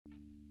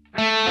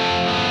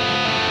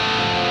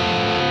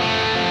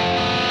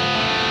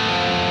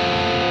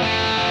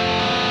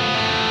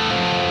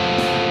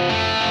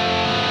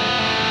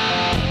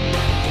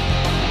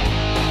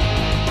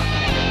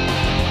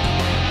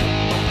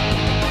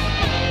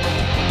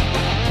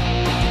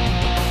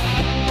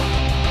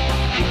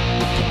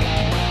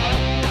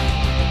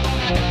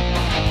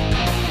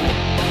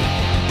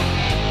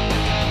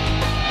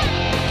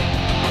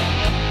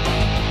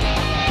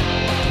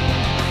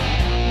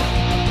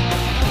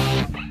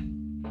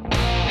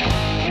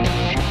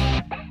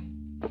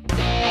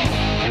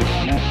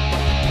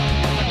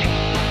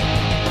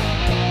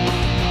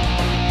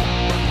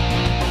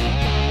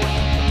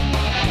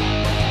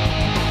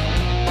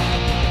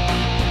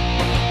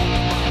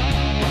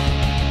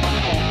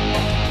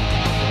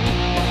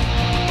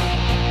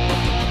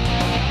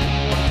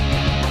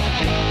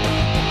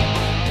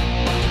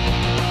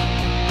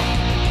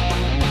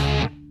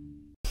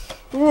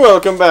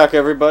Welcome back,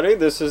 everybody.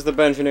 This is the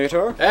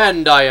Benjinator.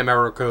 And I am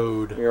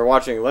Errorcode. You're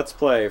watching Let's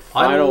Play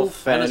Final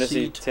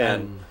Fantasy X.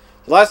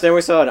 Last time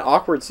we saw an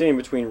awkward scene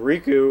between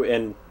Riku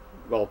and,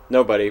 well,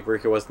 nobody.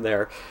 Riku wasn't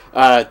there.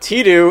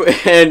 Tidu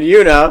and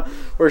Yuna,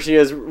 where she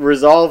has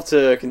resolved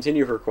to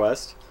continue her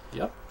quest.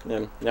 Yep.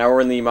 And now we're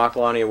in the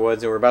Macalania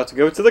Woods, and we're about to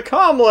go to the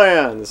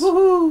Calmlands.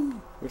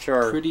 Woohoo! Which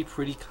are pretty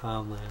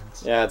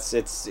Calmlands. Yeah,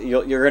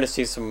 you're going to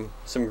see some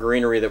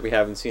greenery that we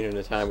haven't seen in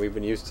a time. We've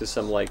been used to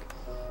some, like,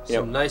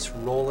 some nice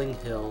rolling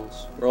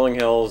hills. Rolling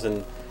hills,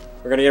 and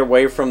we're gonna get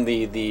away from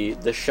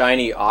the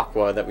shiny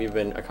aqua that we've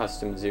been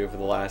accustomed to for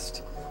the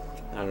last,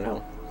 I don't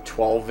know,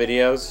 12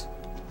 videos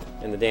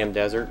in the damn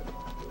desert.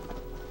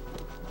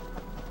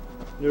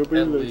 At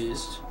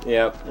least.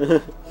 Yep.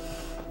 And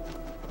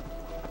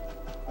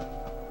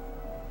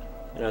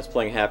I was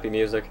playing happy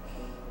music.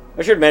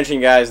 I should mention,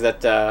 guys,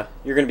 that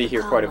you're gonna be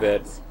here quite a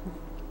bit.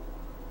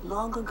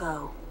 Long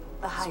ago,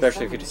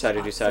 especially if you decide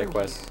to do side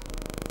quests.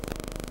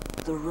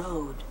 The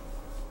road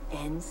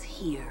ends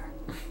here.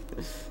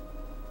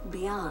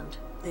 Beyond,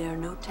 there are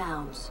no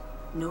towns,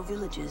 no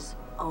villages,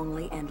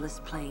 only endless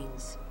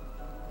plains.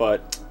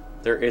 But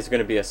there is going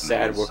to be a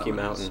sad Wookiee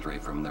mountain. Stray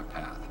from their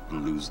path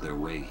and lose their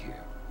way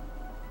here.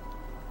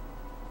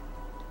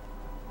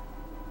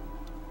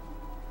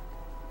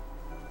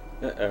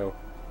 Uh-oh.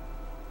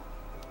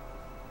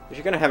 Is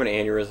she going to have an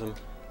aneurysm?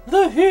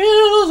 The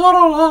hills are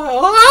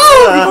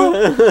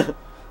alive!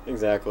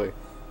 Exactly.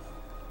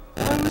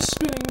 I was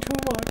spinning too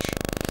much.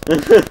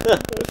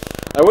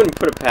 I wouldn't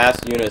put it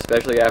past Yuna,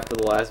 especially after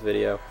the last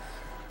video.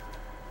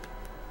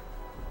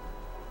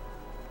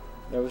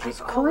 That was just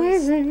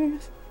crazy.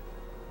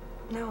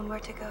 Known where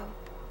to go.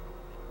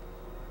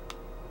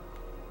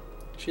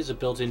 She's a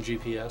built-in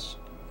GPS.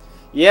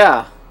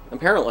 Yeah,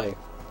 apparently.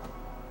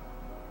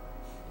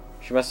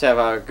 She must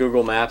have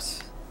Google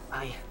Maps.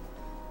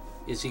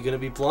 Is he gonna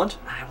be blunt?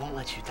 I won't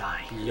let you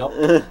die. Yup.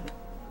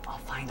 I'll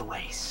find a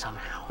way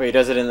somehow. But he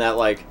does it in that,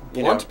 like,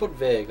 you blunt know, but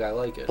vague. I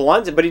like it.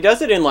 Blunt, but he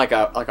does it in like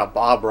a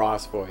Bob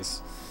Ross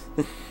voice.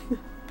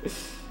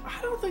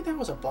 I don't think that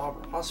was a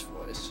Bob Ross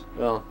voice.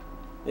 Well,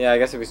 yeah, I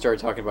guess if we started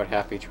talking about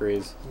happy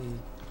trees,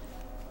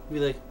 be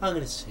like, I'm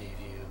gonna save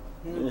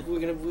you. We're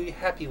gonna be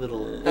happy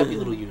little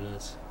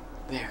Yunas.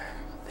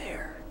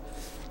 There.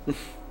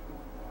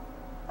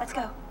 Let's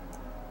go.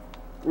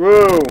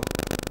 Woo!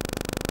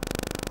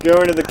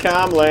 Going to the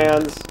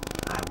Calmlands.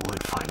 I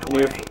would find a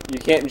way. You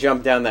can't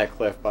jump down that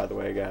cliff, by the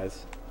way,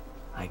 guys.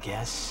 I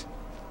guess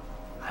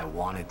I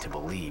wanted to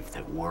believe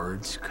that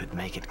words could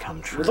make it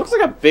come true. It looks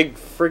like a big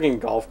friggin'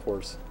 golf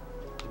course.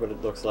 Is what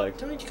it looks like.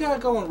 Don't you gotta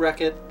go and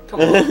wreck it? Come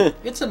on.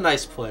 It's a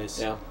nice place.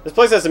 Yeah. This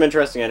place has some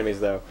interesting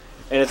enemies, though.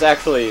 And it's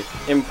actually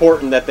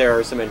important that there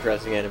are some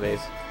interesting enemies.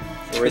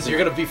 Because you're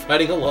gonna be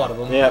fighting a lot of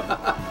them. Yep.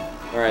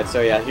 Alright,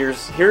 so yeah,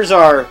 here's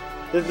our...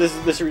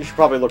 This should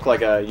probably look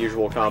like a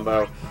usual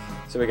combo.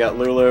 So we got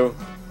Lulu.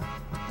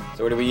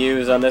 So what do we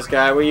use on this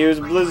guy? We use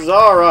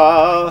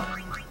Blizzara!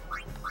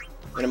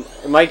 And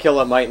it might kill,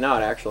 it might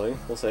not, actually.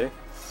 We'll see.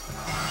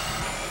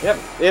 Yep,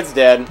 it's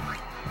dead.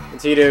 And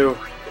Tidu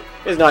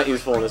is not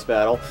useful in this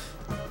battle.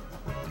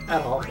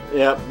 At all.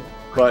 Yep,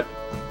 but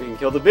we can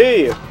kill the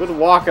bee with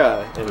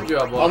Waka. And good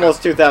job, Waka.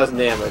 Almost 2,000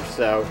 damage,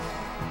 so...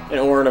 And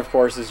Orin, of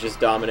course, is just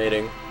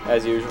dominating,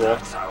 as usual.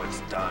 That's how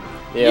it's done.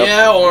 Yep.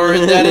 Yeah,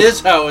 Orin, that is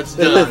how it's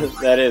done.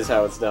 That is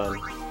how it's done.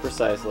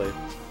 Precisely.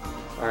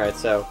 Alright,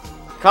 so...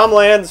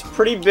 Calmlands,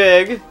 pretty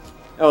big.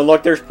 Oh, and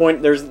look, there's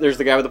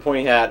the guy with the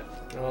pointy hat.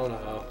 Oh,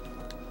 no.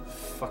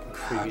 Fucking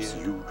creepy. Perhaps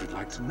you would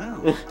like to know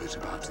a bit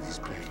about these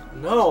plains.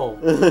 No.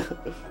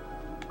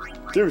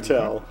 Do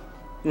tell.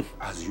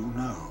 As you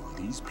know,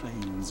 these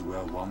plains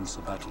were once a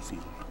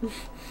battlefield.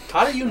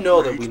 How do you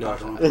know that we know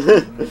that?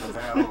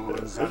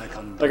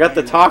 I got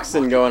the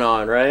toxin going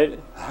on, right?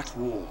 That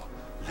war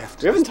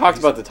left We haven't talked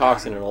about the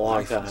toxin in a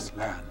long time.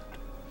 Land.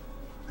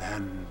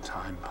 Then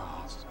time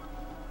passed.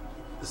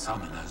 The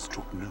summoners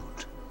took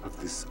note of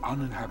this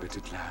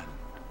uninhabited land.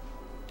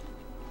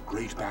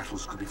 Great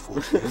battles could be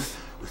fought here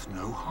with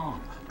no harm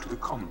to the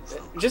common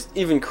folk. Just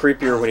even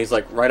creepier when he's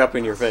like right up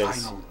in your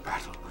face. Final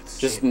battle with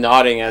Just sin.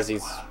 Know as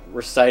he's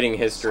reciting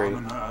history.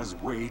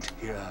 Summoners wait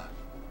here,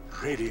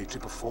 ready to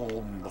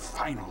perform the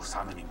final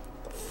summoning.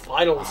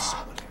 Final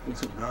summoning.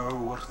 To know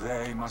what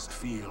they must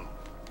feel.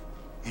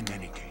 In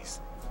any case,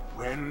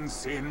 when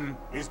sin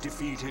is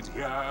defeated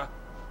here,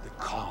 the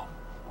calm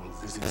will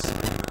visit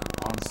Splendor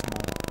once more.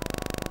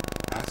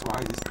 That's why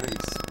this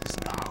place is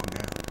now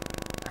known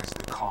as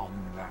the Calm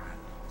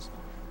Lands.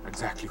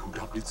 Exactly who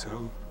dubbed it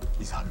so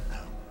is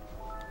unknown.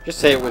 Just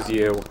say it was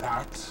you.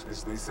 That,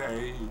 as they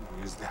say,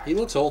 is that. He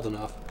looks old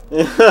enough.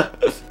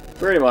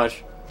 Pretty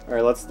much.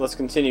 Alright, let's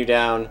continue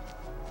down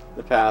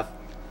the path.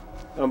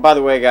 Oh, and by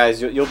the way,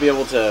 guys, you'll be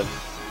able to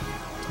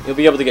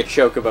get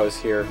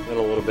Chocobos here in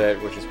a little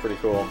bit, which is pretty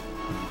cool.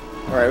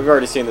 Alright, we've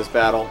already seen this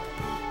battle.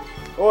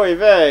 Oy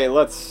vey,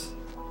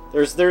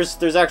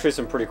 there's actually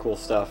some pretty cool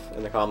stuff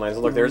in the Calmlands.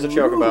 Look, there's a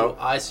Chocobo. Ooh,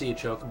 I see a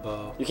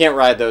Chocobo. You can't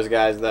ride those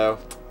guys, though.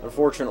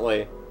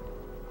 Unfortunately.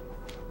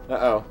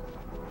 Uh-oh.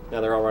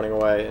 Now they're all running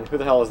away. And who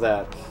the hell is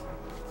that?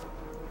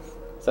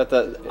 Is that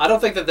the... I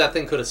don't think that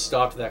thing could have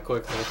stopped that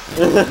quickly.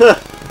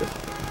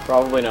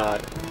 Probably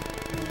not.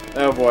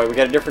 Oh boy, we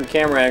got a different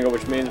camera angle,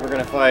 which means we're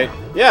gonna fight...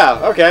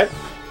 Yeah, okay.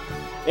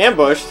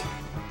 Ambushed.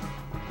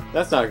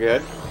 That's not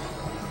good.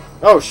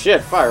 Oh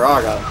shit, Fire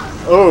Aga.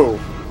 Oh.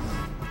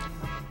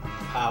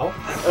 Ow.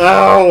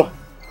 Oh!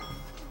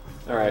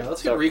 Alright. Yeah,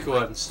 let's get Riku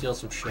out and steal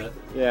some shit.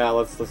 Yeah,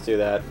 let's do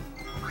that.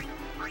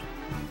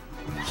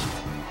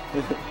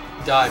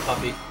 Die,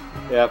 puppy.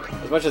 Yep.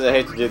 As much as I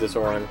hate to do this,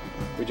 Orin,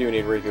 we do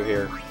need Riku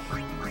here.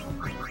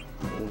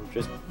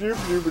 Just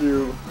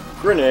doop.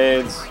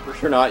 Grenades,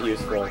 which are not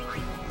useful.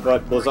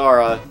 But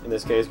Blizzara, in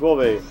this case, will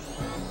be.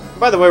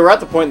 By the way, we're at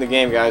the point in the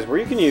game, guys, where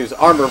you can use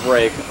Armor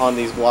Break on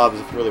these blobs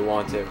if you really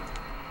want to.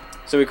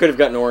 So we could have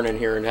gotten Orin in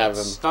here and have him...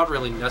 It's not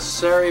really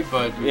necessary,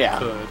 but we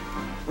could.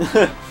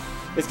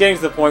 It's getting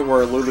to the point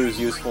where Lulu's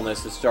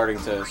usefulness is starting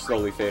to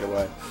slowly fade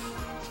away.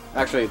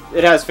 Actually,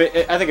 it has.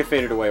 I think it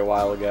faded away a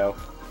while ago.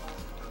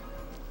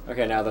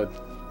 Okay, now the...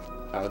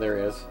 Oh, there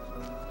he is.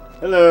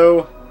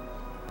 Hello!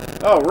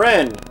 Oh,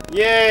 Ren!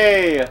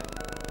 Yay!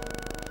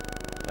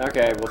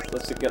 Okay, well,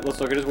 let's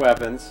look at his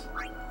weapons.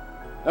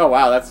 Oh,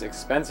 wow, that's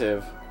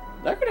expensive.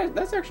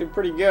 That's actually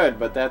pretty good,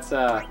 but that's,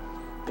 yeah,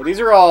 these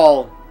are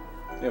all...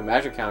 Ew,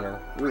 magic counter.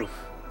 Oof.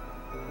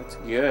 That's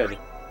good.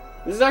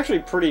 This is actually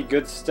pretty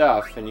good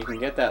stuff, and you can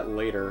get that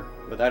later,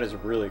 but that is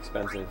really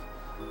expensive.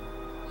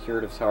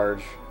 Curative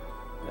Charge.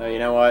 You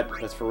know what?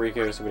 That's for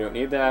Riku, so we don't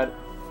need that.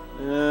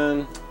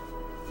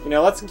 You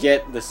know, let's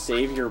get the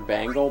Savior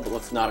Bangle, but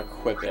let's not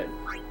equip it.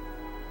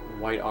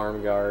 White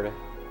Arm Guard.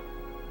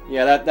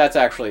 Yeah, that's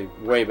actually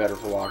way better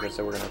for Waka,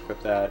 so we're going to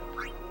equip that.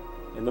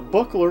 And the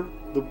Buckler!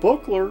 The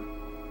Buckler!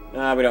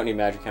 We don't need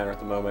Magic Counter at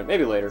the moment.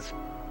 Maybe later.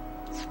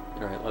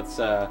 Alright, let's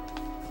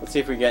see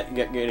if we get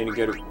any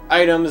good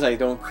items. I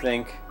don't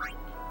think...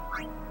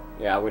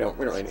 Yeah, we don't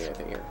really need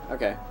anything here.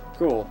 Okay,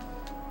 cool.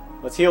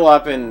 Let's heal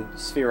up and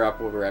sphere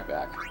up. We'll be right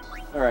back.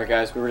 Alright,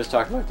 guys, we were just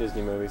talking about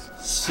Disney movies.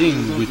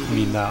 Sing with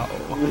me now.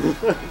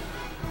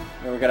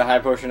 And we got a high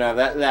potion out of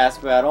that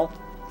last battle.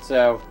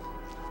 So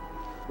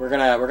we're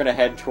gonna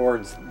head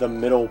towards the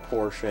middle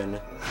portion.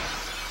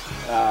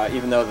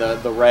 Even though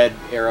the red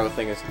arrow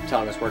thing is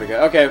telling us where to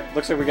go. Okay,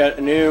 looks like we got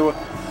a new...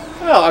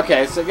 Oh,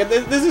 okay, so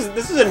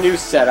this is a new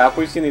setup.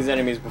 We've seen these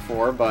enemies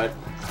before, but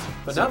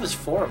now there's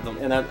 4 of them.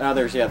 And now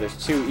there's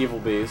 2 evil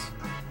bees,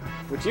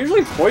 which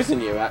usually poison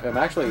you. I'm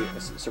actually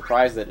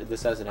surprised that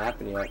this hasn't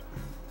happened yet.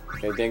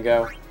 Okay,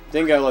 Dingo,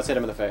 let's hit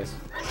him in the face.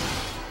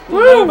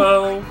 Woo!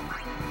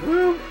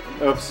 Woo!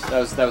 Oops,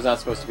 that was not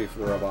supposed to be for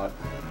the robot.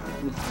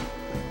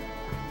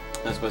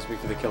 Not supposed to be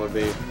for the killer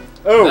bee.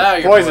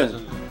 Oh,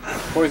 poison!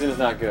 Poison is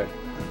not good.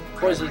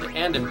 Poisoned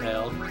and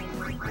impaled.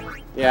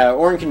 Yeah,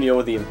 Orin can deal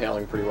with the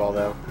impaling pretty well,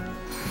 though.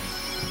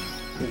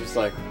 He's just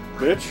like,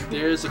 bitch.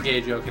 There's a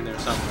gay joke in there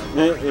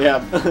somewhere.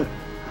 Yeah.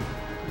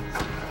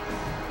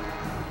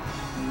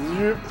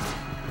 Yep.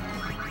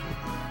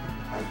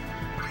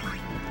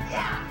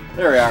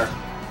 There we are.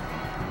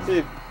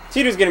 See,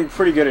 Tidu's getting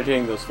pretty good at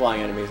hitting those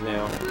flying enemies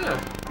now. Yeah.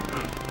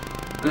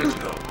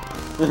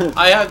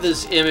 I have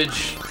this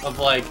image of,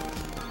 like,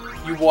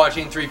 you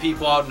watching 3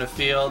 people out in a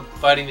field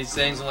fighting these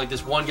things, and like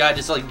this one guy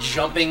just like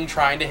jumping,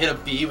 trying to hit a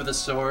bee with a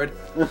sword.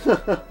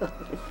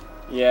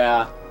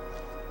 Yeah,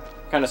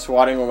 kind of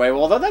swatting away.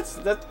 Well, that's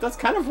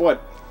kind of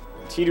what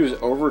Tidu's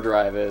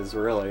overdrive is,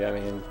 really. I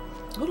mean,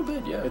 a little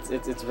bit, yeah.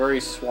 It's very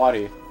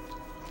swatty.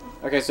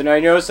 Okay, so now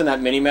you notice in that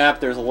mini map,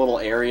 there's a little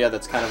area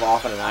that's kind of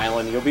off on an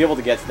island. You'll be able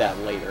to get to that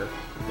later.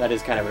 That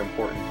is kind of an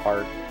important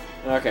part.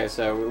 Okay,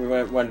 so what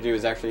we want to do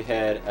is actually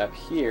head up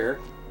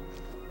here.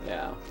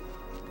 Yeah.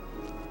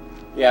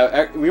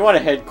 Yeah, we want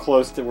to head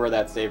close to where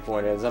that save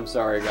point is. I'm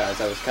sorry, guys.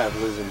 I was kind of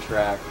losing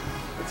track.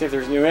 Let's see if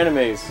there's new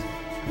enemies.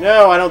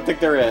 No, I don't think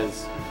there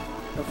is.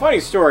 A funny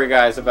story,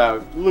 guys,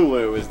 about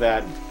Lulu is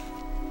that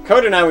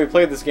Code and I, when we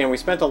played this game, we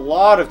spent a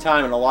lot of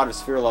time and a lot of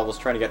sphere levels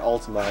trying to get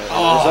Ultima. And the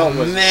result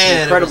was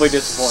incredibly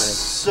disappointing.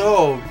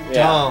 So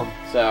dumb.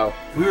 So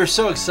we were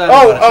so excited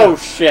about it. Oh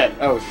shit.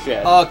 Oh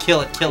shit. Oh, kill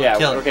it, kill it,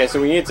 kill it. Okay,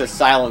 so we need to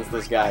silence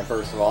this guy,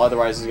 first of all.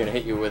 Otherwise, he's going to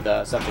hit you with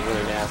something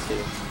really nasty.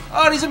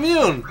 Oh, and he's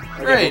immune!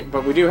 Okay, Great!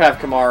 but we do have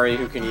Kamari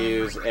who can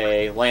use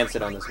a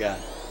Lancet on this guy.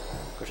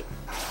 Push it.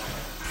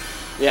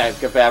 Yeah, he's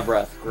got bad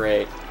breath.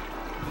 Great.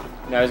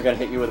 Now he's gonna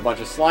hit you with a bunch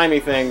of slimy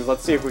things.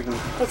 Let's see if we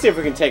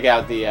can take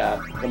out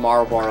the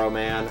Marlboro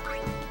man.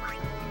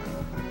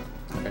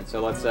 Okay,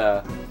 so let's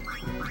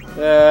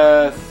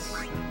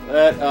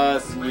let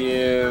us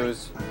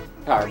use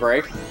Power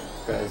Break,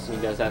 because he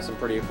does have some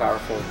pretty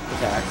powerful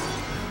attacks.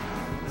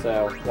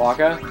 So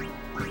Waka.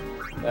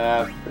 We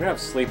don't have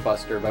Sleep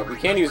Buster, but we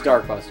can use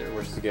Dark Buster,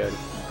 which is good.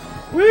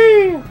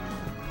 Whee!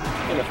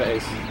 In the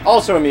face.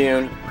 Also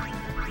immune.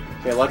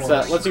 Okay,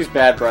 let's use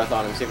Bad Breath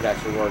on him, see if it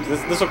actually works.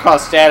 This will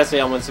cause status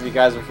ailments if you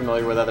guys are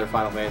familiar with other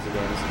Final Fantasy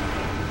games.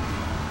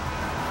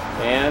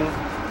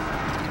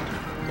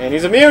 And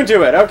he's immune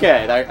to it.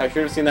 Okay, I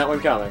should have seen that one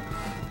coming.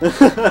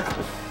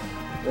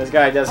 This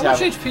guy does have.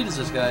 How much HP does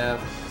this guy have?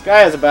 This guy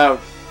has about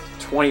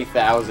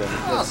 20,000. Oh,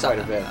 that's quite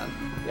a bit. Bad.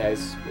 Yeah,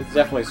 it's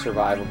definitely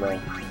survivable.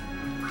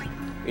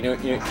 You know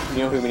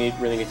who we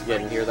really need to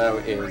get in here though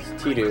is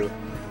Tidu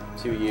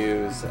to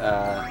use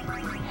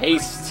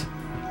haste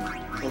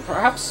and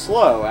perhaps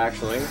slow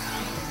actually.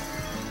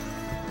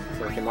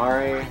 So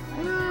Kimari,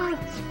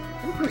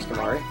 where's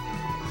Kimari?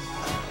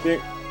 We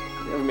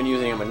haven't been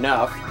using him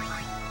enough.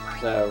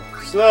 So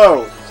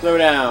slow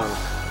down.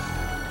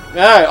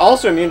 Ah,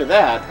 also immune to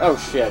that. Oh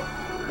shit,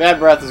 bad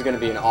breath is going to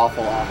be an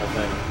awful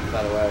thing.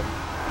 By the way,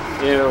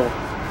 ew.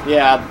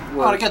 Yeah.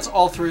 Oh, it gets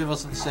all three of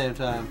us at the same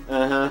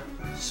time.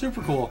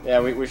 Super cool. Yeah,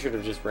 we should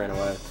have just ran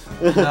away.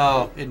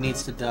 No, it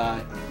needs to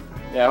die.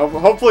 Yeah,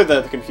 hopefully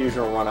the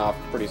confusion will run off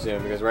pretty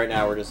soon, because right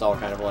now we're just all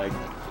kind of like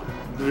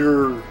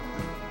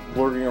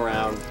blurting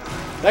around.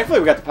 Thankfully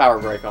we got the power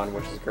break on,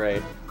 which is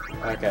great.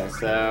 Okay,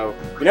 so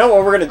you know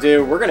what we're gonna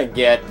do? We're gonna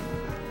get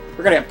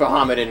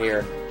Bahamut in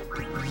here.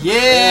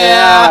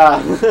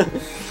 Yeah!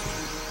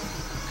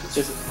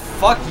 Just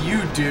fuck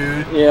you,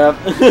 dude. Yep.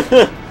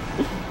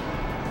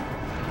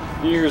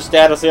 Your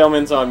status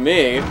ailments on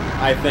me?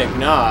 I think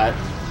not.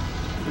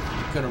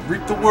 Gonna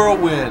reap the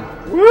whirlwind.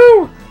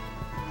 Woo!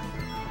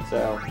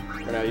 So,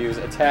 we're gonna use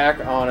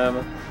attack on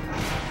him.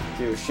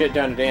 Do shit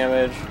ton of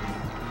damage.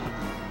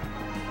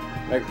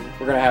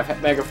 We're gonna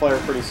have Mega Flare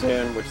pretty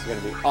soon, which is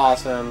gonna be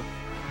awesome.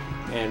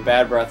 And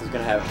Bad Breath is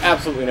gonna have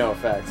absolutely no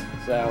effect.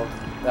 So,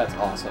 that's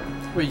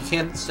awesome. Wait, you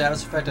can't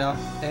status effect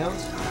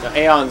Aeons? The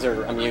Aeons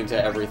are immune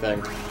to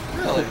everything.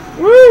 Really?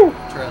 Woo!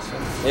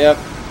 Interesting. Yep.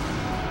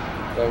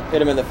 So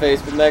hit him in the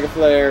face with Mega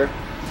Flare.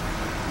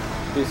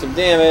 Do some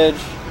damage.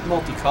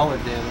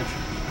 Multicolored damage.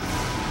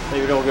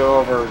 Maybe it'll go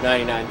over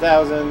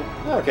 99,000.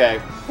 Okay,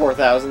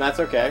 4,000. That's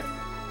okay.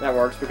 That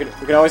works. We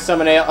can always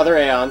summon other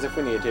Aeons if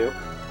we need to.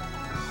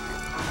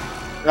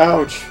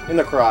 Ouch! In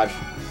the crotch.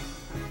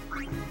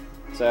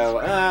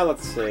 So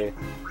let's see.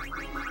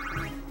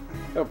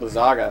 Oh,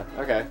 Blizzaga.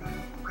 Okay.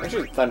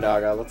 Actually,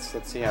 Thundaga. Let's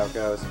see how it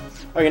goes.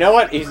 Oh, you know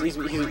what? He's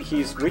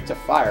weak to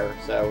fire.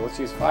 So let's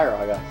use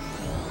Fireaga.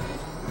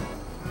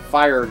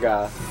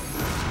 Fireaga.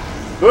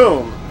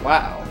 Boom!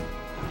 Wow.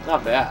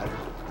 Not bad.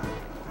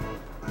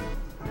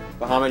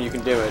 Bahamut, you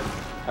can do it.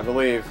 I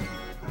believe.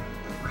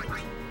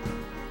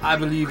 I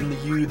believe in the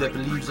you that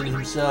believes in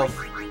himself.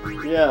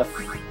 Yes.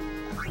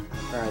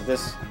 Alright,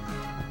 this...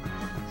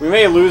 We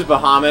may lose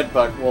Bahamut,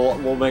 but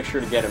we'll make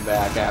sure to get him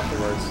back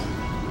afterwards.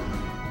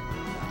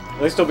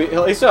 At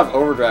least he'll have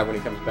overdrive when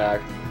he comes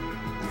back.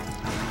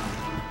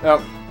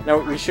 Oh, no,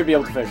 we should be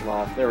able to finish him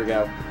off. There we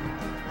go.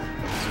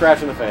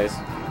 Scratch in the face.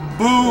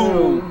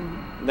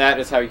 Boom! That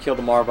is how you kill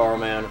the Marlboro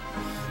Man.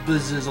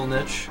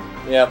 Blizzle-nitch.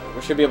 Yep,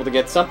 we should be able to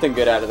get something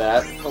good out of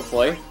that,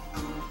 hopefully.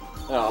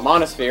 Oh, a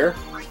Monosphere.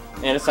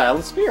 And a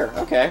Silent Spear.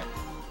 Okay.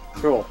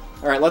 Cool.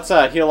 Alright, let's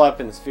heal up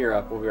and sphere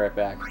up. We'll be right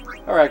back.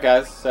 Alright,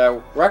 guys.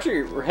 So,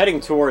 we're heading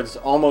towards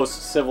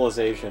almost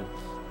civilization.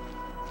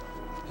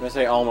 When I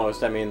say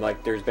almost, I mean,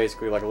 like, there's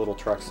basically, like, a little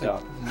truck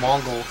stop. Like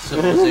Mongol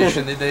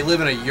civilization. they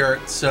live in a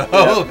yurt, so...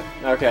 Yep.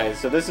 Okay,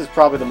 so this is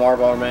probably the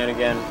Marlboro Man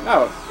again.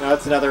 Oh, no,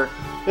 that's another...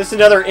 This is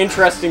another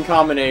interesting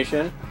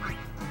combination.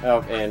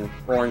 Oh, and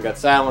Orin got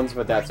silenced,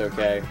 but that's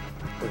okay.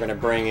 We're gonna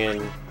bring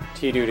in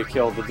Tidu to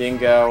kill the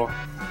dingo.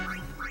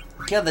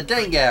 Kill the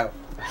dingo!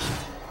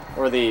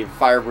 Or the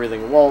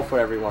fire-breathing wolf,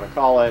 whatever you want to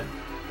call it.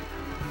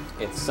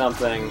 It's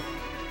something.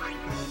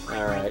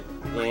 Alright.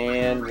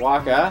 And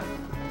Waka.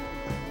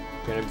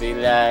 Gonna be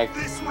like...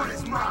 This one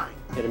is mine.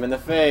 Hit him in the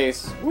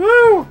face.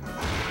 Woo!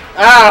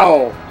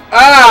 Ow!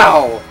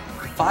 Ow!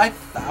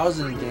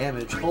 5,000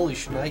 damage. Holy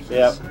shnikes.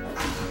 Yep.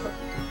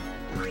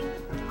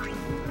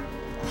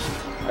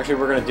 Actually,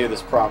 we're gonna do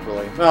this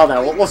properly. Well,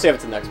 no, we'll save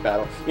it to the next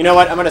battle. You know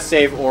what? I'm gonna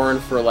save Orin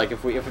for, like,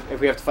 if we have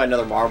to fight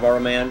another Marlboro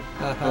Man,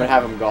 I'm gonna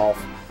have him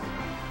golf.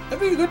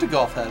 That'd be good to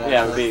golf that, actually.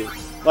 Yeah, it would be.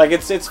 Like,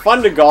 it's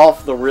fun to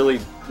golf the really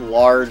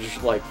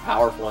large, like,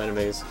 powerful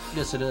enemies.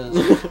 Yes, it is.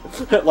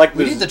 Like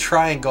we need to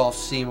try and golf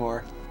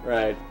Seymour.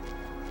 Right.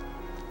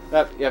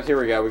 Yep, here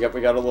we go. We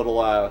got a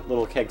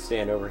little keg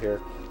stand over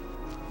here.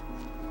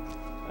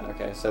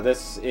 Okay, so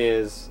this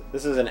is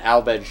an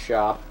Albed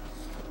shop,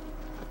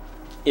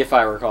 if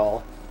I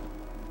recall.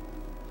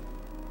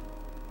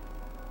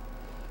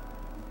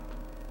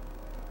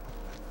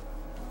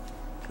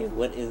 Okay,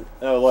 what is...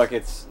 Oh, look,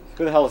 it's...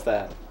 Who the hell is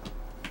that?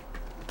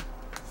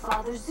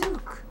 Father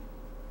Zook.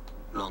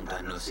 Long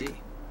time no see.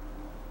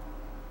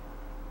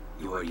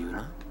 You are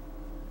Yuna?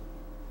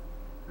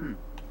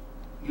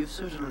 You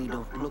certainly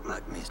don't look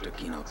like Mr.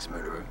 Kinok's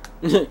murderer.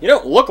 You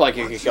don't look like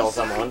you could kill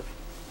someone.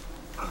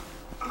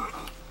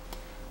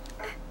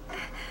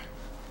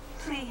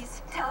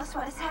 Please, tell us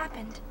what has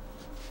happened.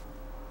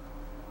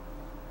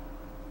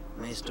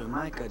 Mr.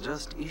 Micah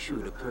just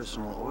issued a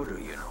personal order,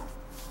 you know.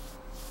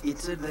 It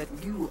said that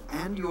you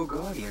and your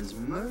guardians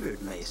murdered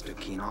Mr.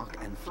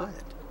 Kinok and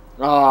fled.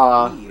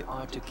 Ah. We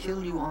are to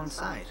kill you on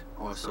sight,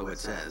 or so it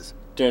says.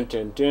 Dun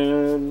dun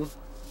dun.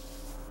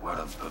 What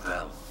of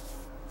Pavel?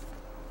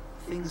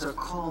 Things are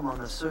calm on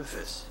the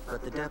surface,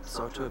 but the depths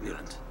are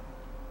turbulent.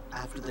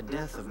 After the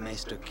death of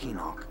Maester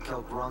Kinok,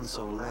 Kelk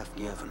Ronso left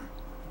Yevon.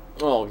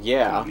 Oh,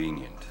 yeah.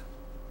 Convenient.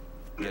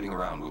 Getting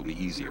around will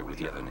be easier with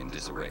Yevon in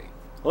disarray.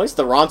 At least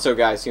the Ronso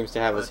guy seems to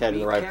have his head in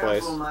the right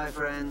place. Be careful, my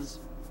friends.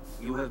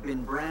 You have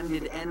been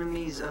branded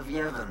enemies of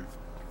Yevon.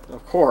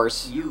 Of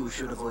course. You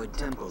should avoid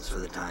temples for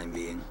the time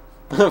being.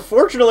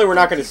 Fortunately, we're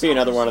not going to see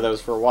another one of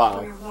those for a For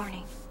while. your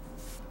warning.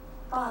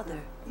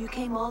 Father, you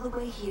came all the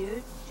way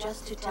here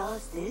just to tell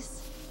us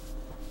this?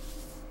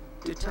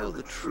 To tell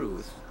the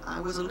truth, I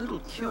was a little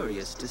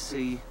curious to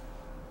see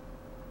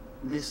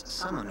this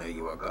summoner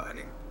you are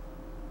guarding.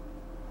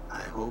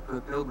 I hope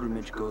her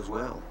pilgrimage goes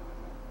well.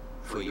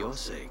 For your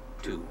sake,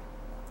 too.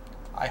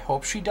 I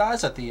hope she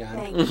dies at the end.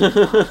 Thank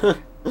you, Father.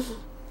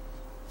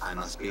 I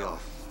must be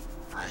off.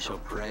 I shall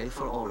pray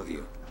for all of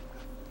you.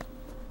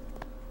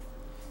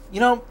 You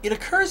know, it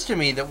occurs to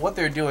me that what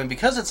they're doing,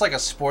 because it's like a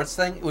sports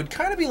thing, it would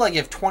kind of be like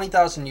if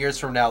 20,000 years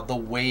from now, the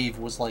wave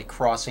was like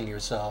crossing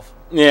yourself.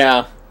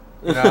 Yeah.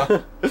 You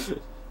know?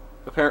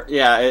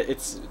 Yeah,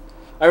 it's...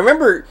 I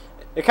remember...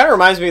 It kind of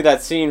reminds me of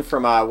that scene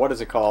from, what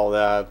is it called?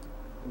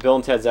 Bill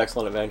and Ted's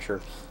Excellent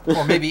Adventure.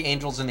 Or maybe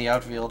Angels in the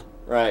Outfield.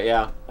 Right,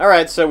 yeah.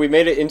 Alright, so we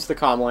made it into the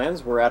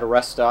Comlands. We're at a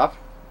rest stop.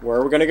 Where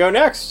are we going to go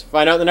next?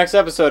 Find out in the next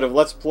episode of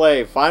Let's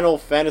Play Final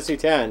Fantasy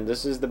X.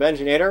 This is the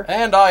Benjinator.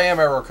 And I am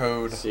Error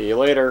Code. See you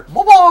later.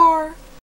 Bye-bye!